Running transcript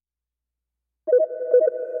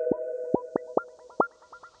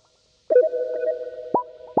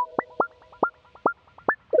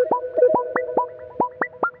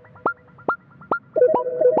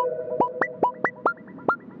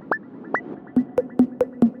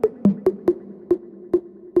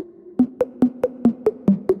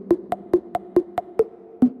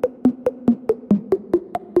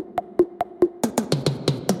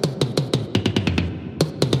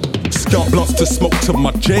Starts to smoke to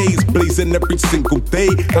my J's, blazing every single day.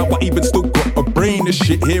 How I even still got a brain. This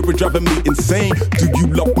shit here is driving me insane. Do you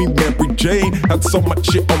love me, Mary Jane? Had so much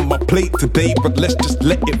shit on my plate today, but let's just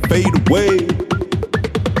let it fade away.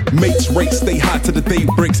 Mates race, stay high till the day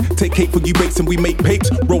breaks. Take hate for you mates and we make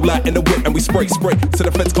papes. Roll out in the whip and we spray. So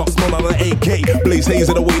the feds can't smell out of the AK. Blaze haze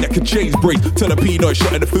in a way that could change brace. Turn a peanut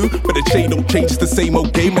shot in the food, but the chain don't change. It's the same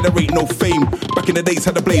old game and there ain't no fame. Back in the days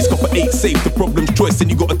had the blaze, got for 8 safe. The problem's choice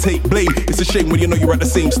and you gotta take blame. It's a shame when you know you're at the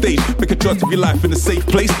same stage. Make a choice of your life in a safe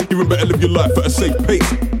place. You better live your life at a safe pace.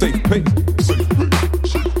 Safe pace. Safe pace.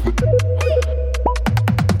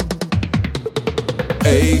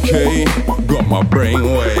 AK, got my brain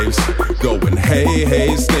waves going hey,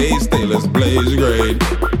 hey, stay, let's blaze great.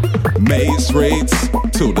 Mace rates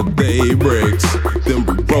till the day breaks. Then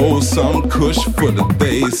we roll some kush for the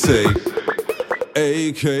day's sake.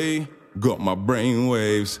 AK, got my brain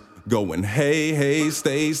waves going hey, hey,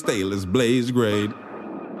 stay, let's blaze great.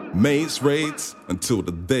 Mace rates until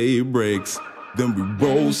the day breaks. Then we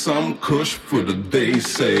roll some kush for the day's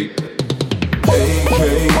sake.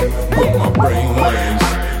 AK, got my brain waves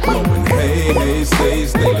going hey, hey,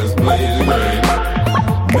 stay, let's blaze great.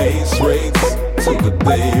 Mace rates till the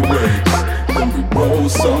day breaks. Then we roll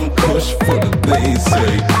some kush for the day's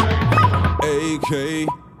sake. AK,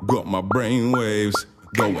 got my brain waves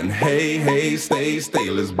going hey, hey, stay,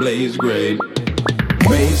 let's blaze great.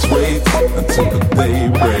 Mace rates until the day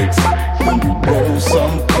breaks. Then we roll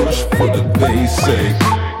some kush for the day's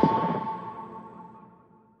sake.